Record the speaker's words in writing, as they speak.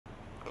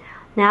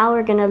Now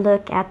we're going to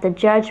look at the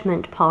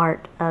judgment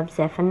part of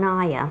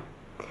Zephaniah.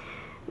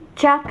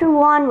 Chapter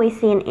 1, we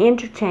see an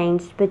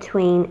interchange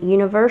between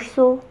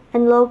universal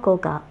and local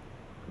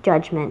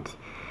judgment,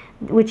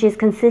 which is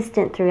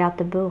consistent throughout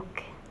the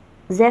book.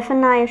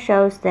 Zephaniah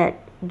shows that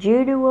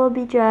Judah will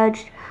be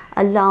judged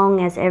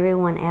along as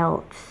everyone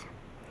else.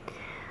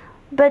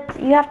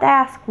 But you have to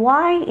ask,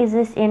 why is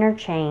this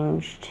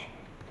interchanged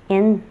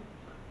in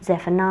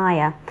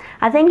Zephaniah?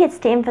 I think it's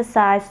to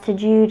emphasize to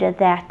Judah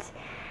that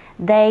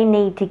they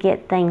need to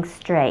get things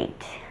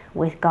straight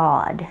with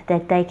God,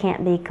 that they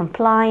can't be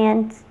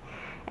compliant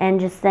and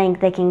just think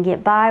they can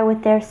get by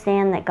with their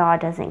sin, that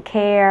God doesn't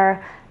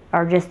care,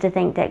 or just to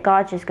think that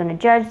God's just going to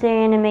judge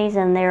their enemies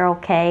and they're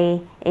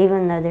okay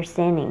even though they're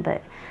sinning.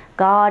 But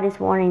God is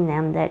warning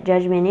them that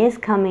judgment is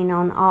coming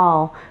on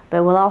all,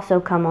 but will also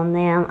come on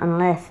them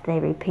unless they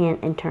repent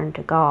and turn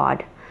to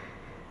God.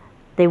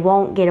 They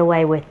won't get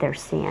away with their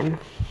sin.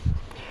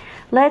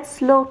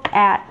 Let's look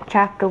at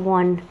chapter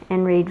 1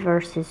 and read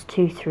verses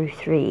 2 through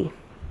 3.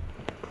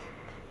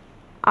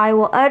 I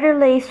will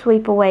utterly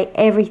sweep away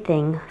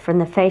everything from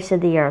the face of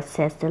the earth,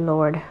 says the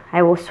Lord.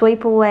 I will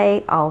sweep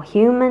away all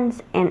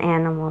humans and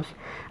animals.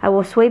 I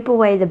will sweep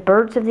away the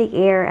birds of the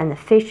air and the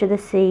fish of the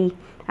sea.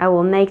 I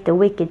will make the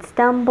wicked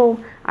stumble.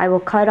 I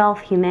will cut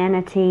off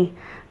humanity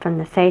from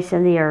the face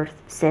of the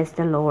earth, says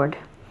the Lord.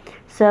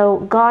 So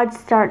God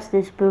starts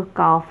this book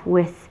off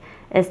with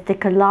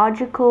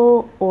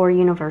eschatological or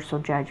universal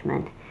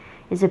judgment.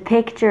 It's a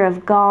picture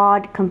of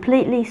God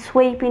completely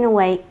sweeping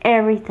away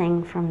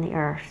everything from the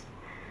earth.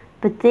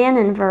 But then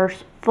in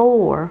verse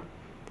 4,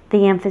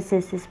 the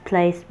emphasis is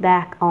placed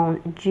back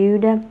on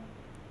Judah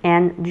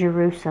and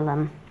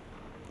Jerusalem.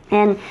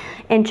 And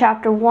in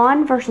chapter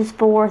 1, verses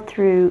 4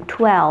 through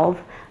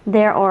 12,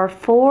 there are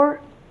 5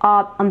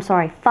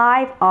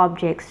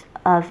 objects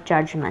of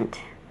judgment.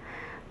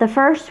 The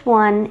first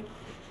one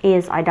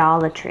is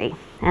idolatry,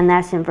 and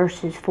that's in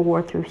verses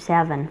 4 through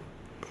 7.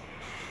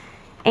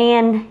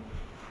 And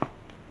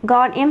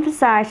God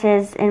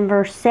emphasizes in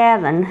verse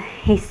 7,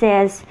 he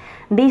says,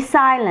 "Be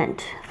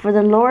silent for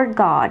the Lord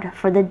God,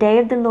 for the day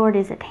of the Lord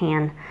is at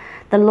hand.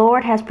 The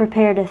Lord has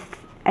prepared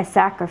a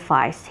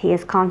sacrifice. He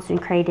has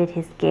consecrated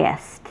his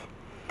guest."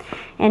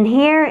 And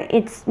here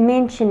it's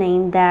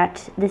mentioning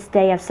that this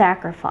day of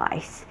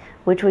sacrifice,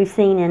 which we've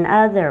seen in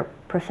other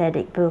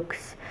prophetic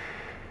books.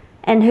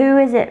 And who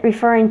is it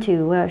referring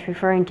to? Well, it's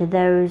referring to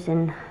those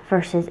in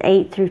verses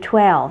 8 through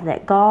 12,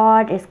 that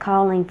God is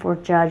calling for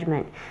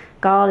judgment.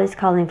 God is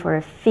calling for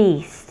a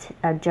feast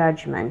of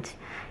judgment.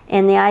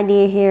 And the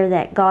idea here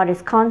that God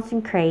has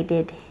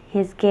consecrated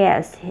his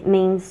guest, it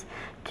means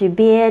to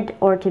bid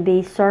or to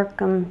be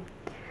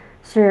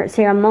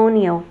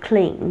ceremonial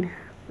clean.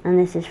 And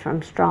this is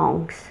from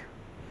Strong's.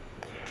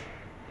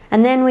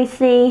 And then we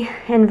see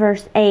in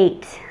verse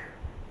 8,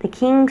 the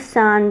king's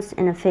sons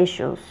and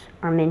officials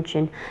are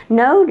mentioned.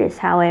 Notice,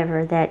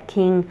 however, that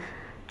King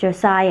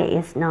Josiah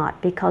is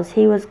not, because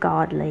he was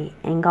godly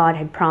and God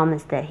had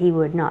promised that he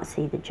would not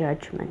see the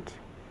judgment.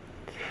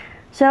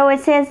 So it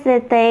says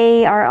that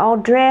they are all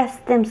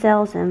dressed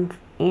themselves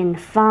in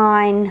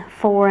fine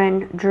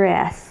foreign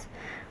dress.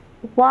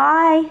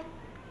 Why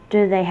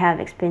do they have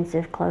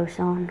expensive clothes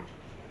on?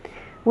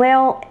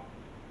 Well,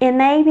 it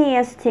may be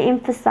as to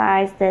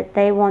emphasize that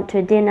they want to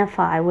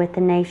identify with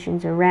the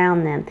nations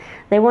around them.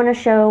 They want to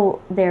show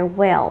their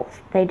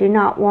wealth. They do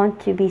not want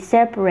to be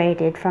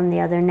separated from the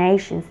other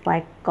nations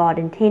like God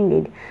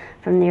intended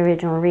from the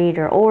original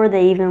reader, or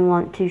they even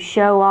want to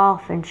show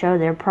off and show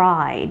their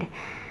pride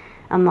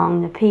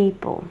among the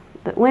people.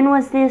 But when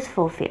was this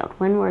fulfilled?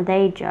 When were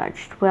they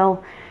judged?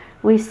 Well,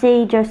 we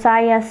see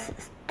Josiah's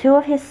 2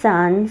 of his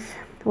sons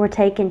were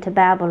taken to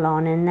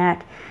Babylon, and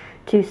that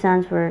 2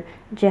 sons were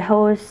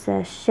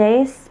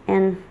Jehoshaphat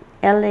and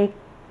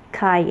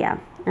Elikiah.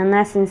 And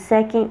that's in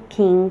 2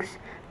 Kings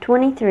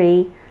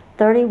 23,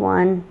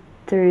 31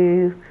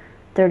 through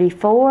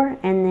 34,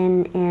 and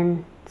then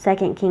in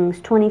 2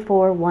 Kings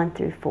 24, 1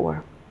 through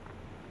 4.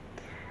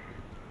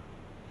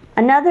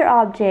 Another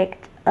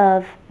object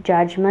of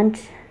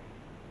judgment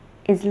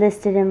is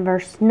listed in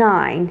verse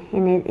 9,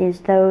 and it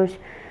is those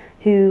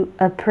who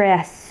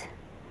oppress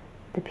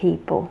the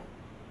people.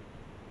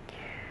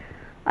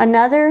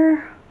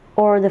 Another,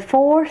 or the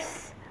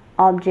fourth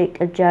object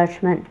of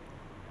judgment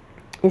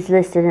is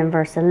listed in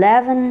verse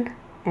 11,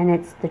 and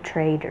it's the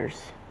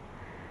traitors.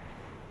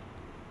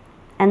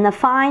 And the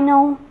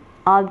final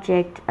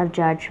object of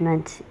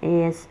judgment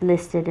is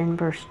listed in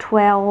verse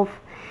 12,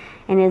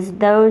 and is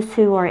those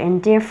who are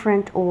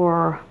indifferent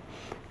or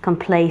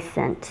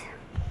complacent.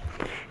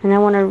 And I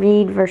want to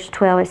read verse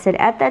 12. It said,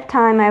 "At that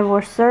time I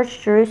will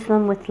search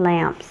Jerusalem with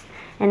lamps,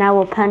 and I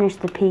will punish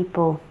the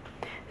people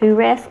who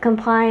rest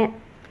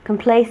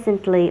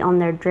complacently on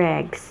their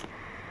dregs,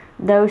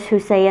 those who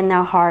say in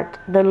their heart,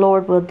 the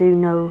Lord will do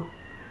no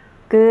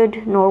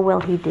good, nor will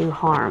he do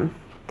harm."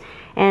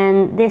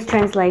 And this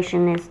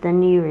translation is the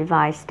New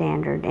Revised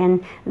Standard.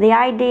 And the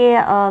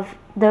idea of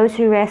those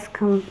who rest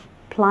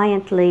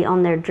compliantly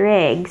on their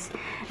dregs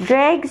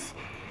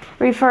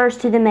refers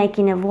to the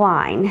making of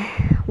wine.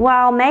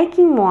 While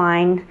making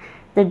wine,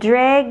 the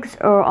dregs,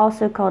 or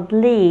also called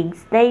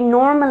lees, they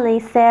normally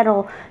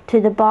settle to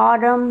the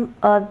bottom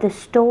of the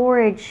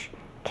storage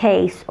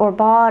case or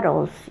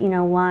bottles. You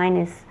know, wine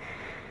is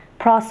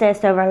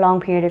processed over a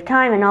long period of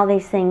time, and all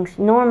these things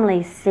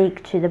normally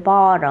sink to the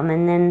bottom,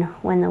 and then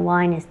when the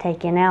wine is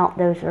taken out,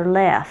 those are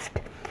left.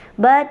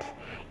 But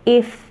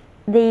if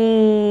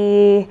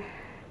the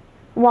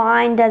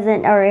wine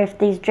doesn't, or if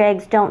these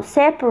dregs don't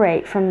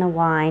separate from the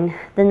wine,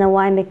 then the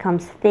wine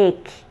becomes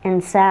thick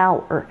and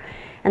sour.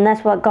 And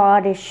that's what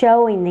God is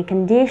showing, the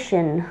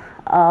condition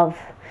of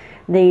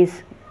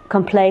these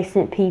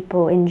complacent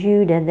people in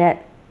Judah,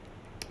 that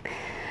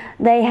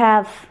they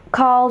have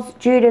caused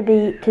Judah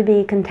to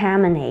be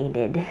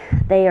contaminated.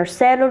 They are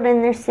settled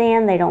in their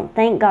sin. They don't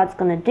think God's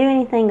going to do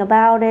anything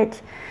about it.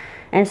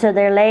 And so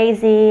they're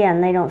lazy,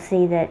 and they don't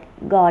see that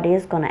God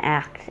is going to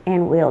act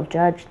and will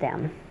judge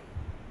them.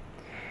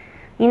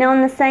 You know,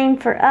 and the same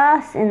for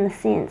us, in the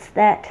sense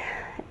that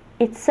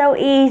it's so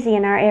easy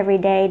in our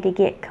everyday to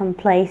get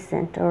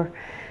complacent or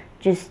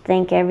just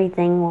think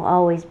everything will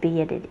always be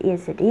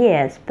as it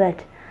is.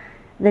 But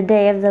the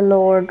day of the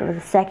Lord, or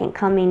the second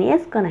coming,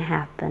 is going to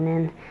happen,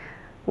 and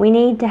we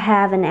need to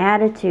have an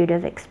attitude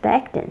of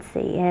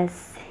expectancy,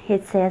 as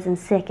it says in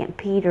 2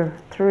 Peter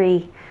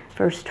 3,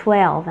 verse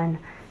 12. And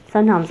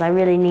sometimes I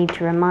really need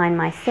to remind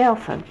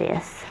myself of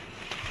this.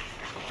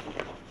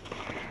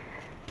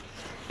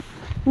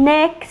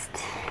 Next,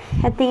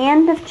 at the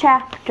end of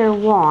chapter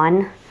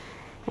 1,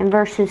 in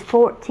verses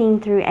 14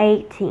 through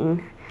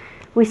 18,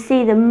 we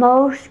see the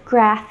most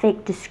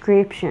graphic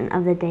description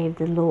of the day of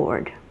the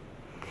Lord.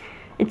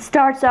 It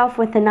starts off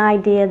with an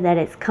idea that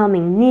it's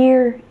coming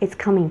near, it's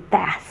coming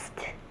fast.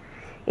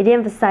 It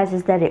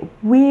emphasizes that it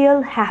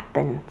will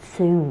happen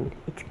soon.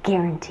 It's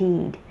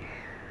guaranteed.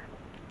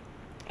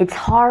 Its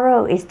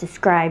horror is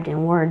described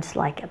in words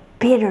like a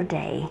bitter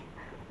day,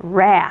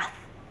 wrath,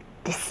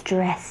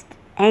 distress,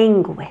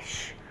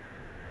 anguish,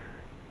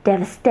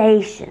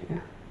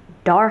 devastation,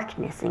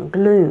 darkness and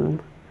gloom,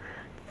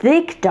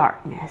 thick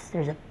darkness.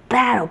 There's a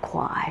battle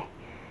cry,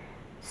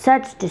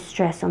 such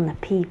distress on the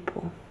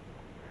people.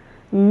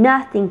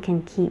 Nothing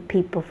can keep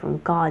people from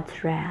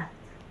God's wrath.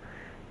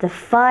 The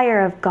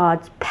fire of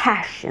God's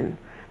passion,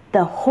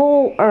 the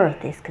whole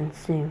earth is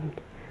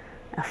consumed.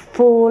 A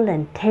full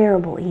and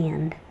terrible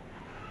end.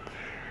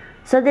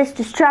 So this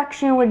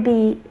destruction would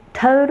be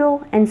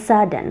total and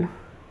sudden,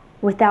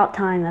 without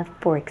time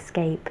for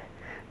escape.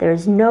 There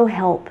is no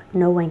help,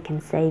 no one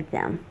can save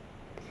them.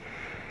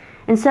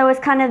 And so it's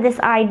kind of this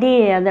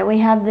idea that we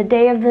have the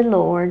day of the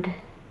Lord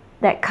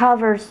that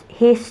covers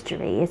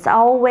history. It's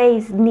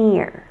always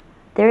near.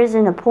 There is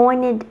an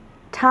appointed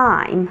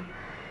time,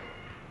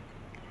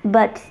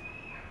 but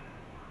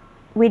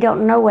we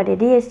don't know what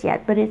it is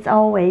yet, but it's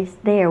always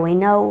there. We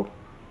know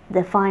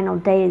the final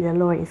day of the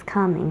Lord is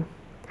coming.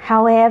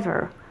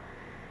 However,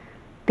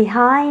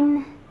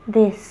 behind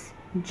this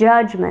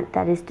judgment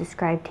that is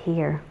described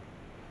here,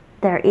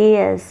 there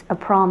is a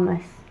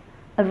promise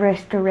of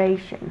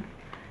restoration.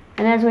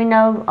 And as we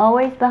know,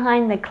 always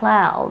behind the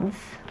clouds,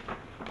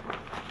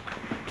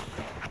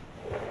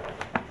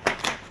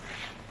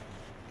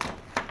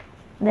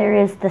 there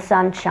is the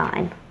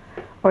sunshine,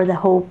 or the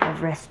hope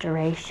of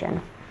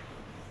restoration.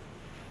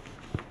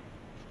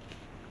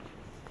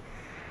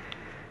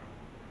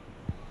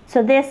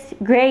 So this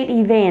great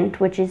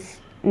event, which is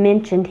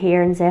mentioned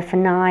here in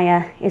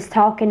Zephaniah, is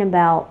talking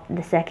about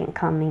the second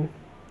coming.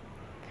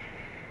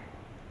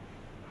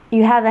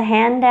 You have a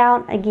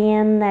handout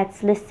again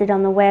that's listed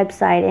on the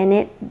website, and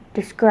it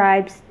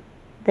describes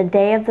the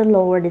day of the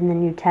Lord in the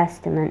New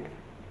Testament.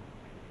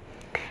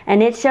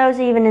 And it shows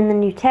even in the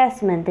New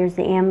Testament there's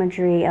the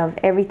imagery of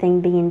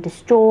everything being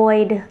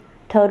destroyed,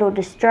 total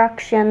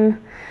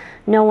destruction.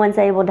 No one's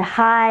able to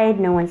hide,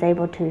 no one's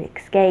able to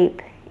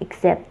escape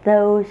except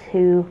those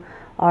who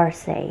are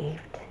saved.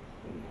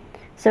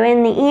 So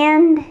in the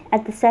end,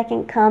 at the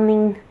second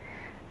coming,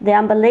 the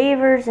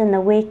unbelievers and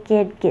the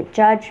wicked get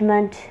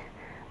judgment,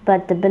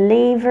 but the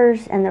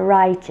believers and the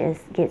righteous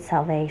get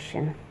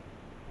salvation.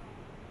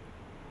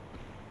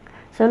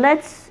 So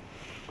let's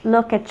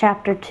look at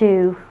chapter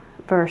 2,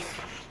 verse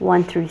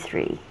 1 through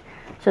 3.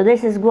 So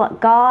this is what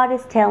God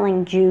is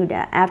telling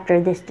Judah after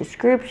this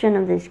description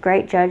of this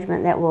great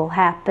judgment that will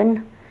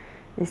happen,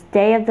 this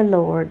day of the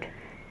Lord.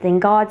 Then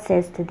God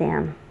says to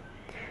them,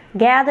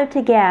 "Gather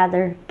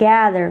together,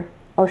 gather,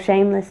 O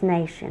shameless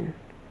nation,"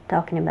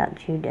 talking about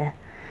Judah,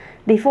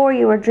 "before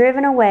you are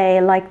driven away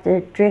like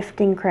the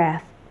drifting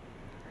craft,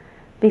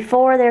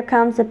 before there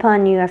comes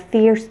upon you a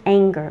fierce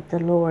anger of the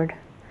Lord,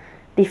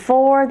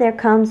 before there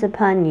comes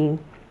upon you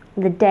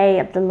the day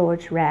of the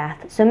Lord's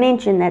wrath." So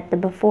mention that the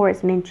before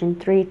is mentioned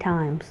 3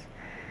 times.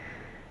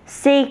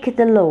 "Seek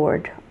the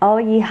Lord,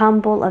 all ye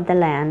humble of the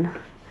land,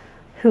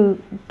 who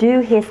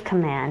do his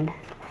command.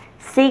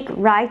 Seek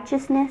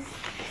righteousness,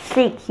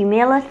 seek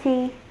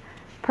humility.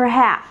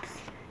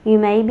 Perhaps you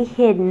may be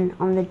hidden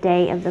on the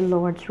day of the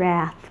Lord's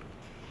wrath."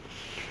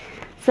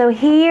 So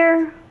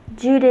here,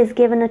 Judah is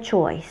given a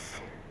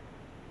choice.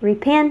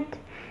 Repent,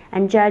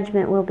 and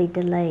judgment will be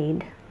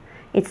delayed.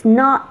 It's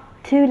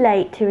not too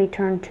late to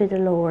return to the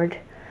Lord.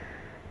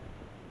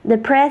 The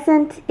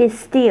present is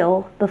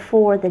still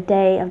before the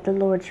day of the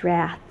Lord's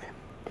wrath.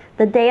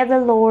 The day of the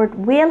Lord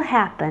will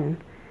happen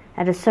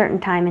at a certain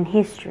time in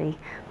history,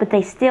 but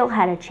they still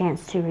had a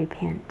chance to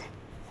repent.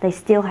 They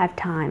still have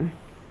time.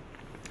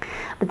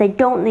 But they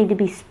don't need to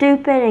be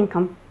stupid and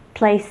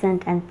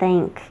complacent and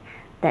think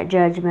that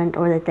judgment,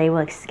 or that they will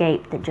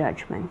escape the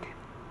judgment.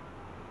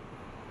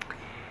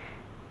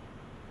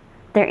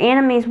 Their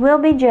enemies will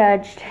be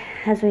judged,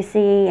 as we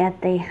see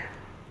at the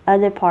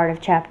other part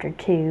of chapter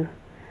 2.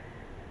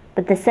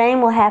 But the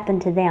same will happen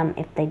to them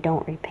if they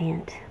don't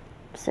repent.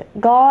 So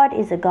God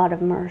is a God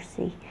of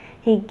mercy.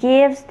 He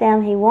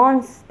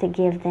wants to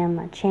give them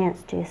a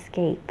chance to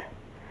escape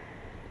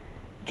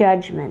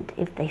judgment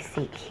if they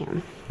seek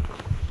Him.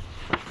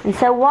 And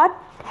so what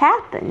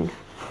happened?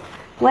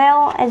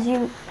 Well,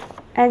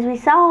 as we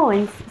saw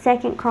in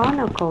 2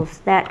 Chronicles,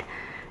 that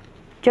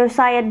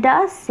Josiah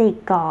does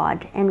seek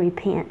God and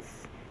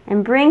repents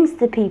and brings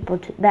the people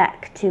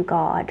back to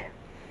God.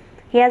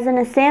 He has an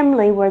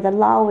assembly where the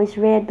law is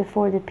read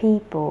before the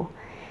people,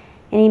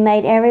 and he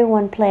made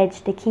everyone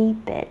pledge to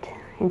keep it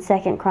in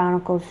 2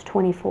 Chronicles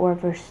 24,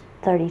 verse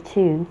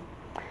 32.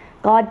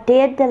 God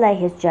did delay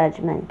His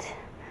judgment,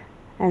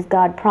 as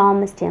God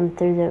promised him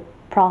through the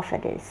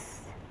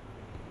prophetess,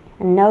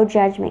 and no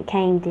judgment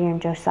came during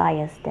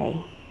Josiah's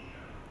day.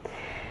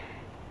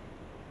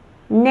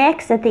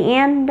 Next, at the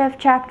end of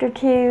chapter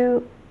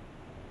 2,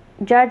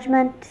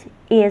 judgment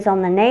is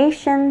on the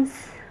nations,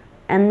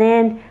 and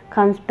then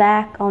comes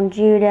back on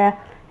Judah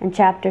in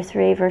chapter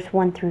 3, verse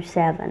 1 through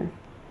 7.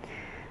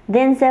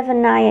 Then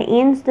Zephaniah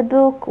ends the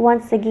book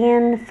once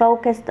again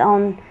focused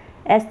on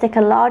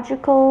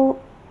eschatological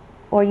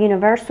or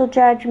universal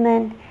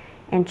judgment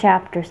in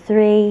chapter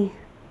 3,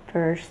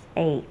 verse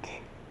 8.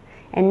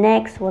 And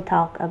next we'll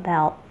talk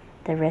about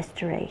the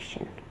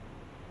restoration.